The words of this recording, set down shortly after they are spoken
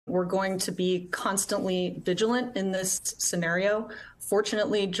we're going to be constantly vigilant in this scenario.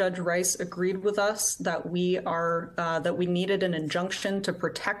 Fortunately, Judge Rice agreed with us that we needed an injunction to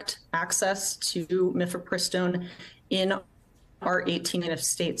protect access to mifepristone in our 18 native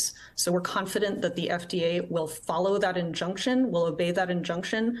states. So we're confident that the FDA will follow that injunction, will obey that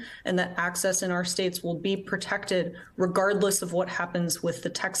injunction, and that access in our states will be protected regardless of what happens with the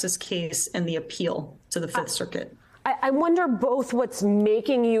Texas case and the appeal to the Fifth Circuit. I wonder both what's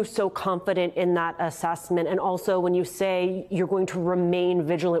making you so confident in that assessment, and also when you say you're going to remain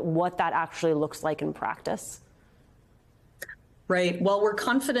vigilant, what that actually looks like in practice. Right. Well, we're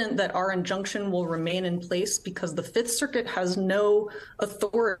confident that our injunction will remain in place because the Fifth Circuit has no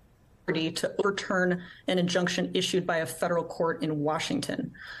authority to overturn an injunction issued by a federal court in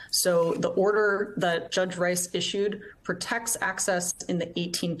Washington. So the order that Judge Rice issued protects access in the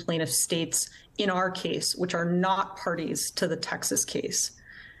 18 plaintiff states in our case, which are not parties to the Texas case.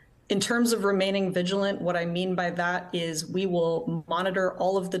 In terms of remaining vigilant, what I mean by that is we will monitor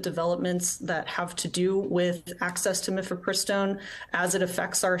all of the developments that have to do with access to mifepristone as it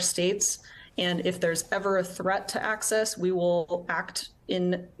affects our states. And if there's ever a threat to access, we will act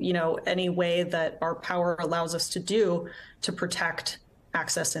in, any way that our power allows us to do to protect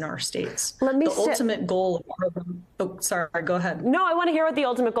access in our states. The ultimate goal of sorry, go ahead. No, I want to hear what the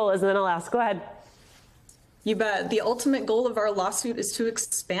ultimate goal is, and then I'll ask. Go ahead. You bet. The ultimate goal of our lawsuit is to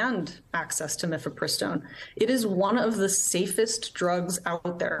expand access to mifepristone. It is one of the safest drugs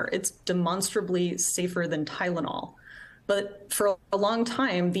out there. It's demonstrably safer than Tylenol. But for a long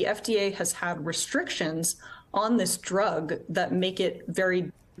time, the FDA has had restrictions on this drug that make it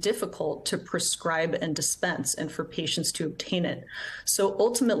very difficult to prescribe and dispense and for patients to obtain it. So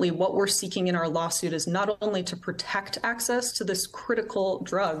ultimately, what we're seeking in our lawsuit is not only to protect access to this critical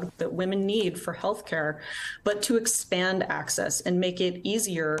drug that women need for healthcare, but to expand access and make it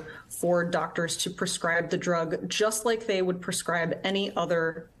easier for doctors to prescribe the drug just like they would prescribe any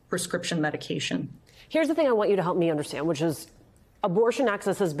other prescription medication. Here's the thing I want you to help me understand, which is abortion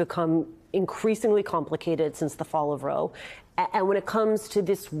access has become increasingly complicated since the fall of Roe. And when it comes to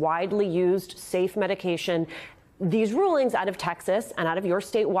this widely used safe medication, these rulings out of Texas and out of your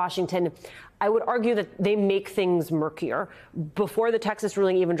state, Washington, I would argue that they make things murkier. Before the Texas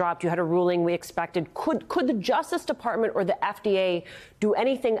ruling even dropped, you had a ruling we expected. Could the Justice Department or the FDA do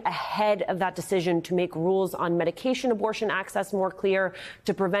anything ahead of that decision to make rules on medication abortion access more clear,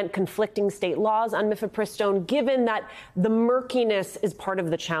 to prevent conflicting state laws on mifepristone, given that the murkiness is part of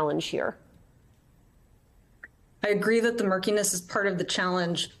the challenge here? I agree that the murkiness is part of the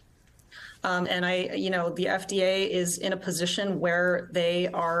challenge. And the FDA is in a position where they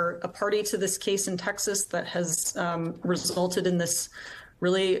are a party to this case in Texas that has resulted in this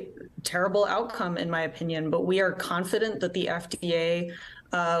really terrible outcome, in my opinion. But we are confident that the FDA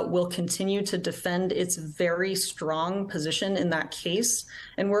will continue to defend its very strong position in that case.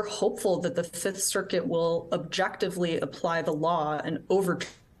 And we're hopeful that the Fifth Circuit will objectively apply the law and overturn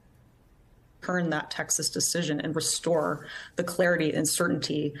that Texas decision and restore the clarity and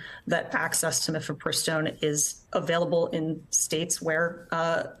certainty that access to mifepristone is available in states where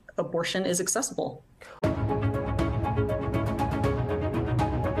abortion is accessible.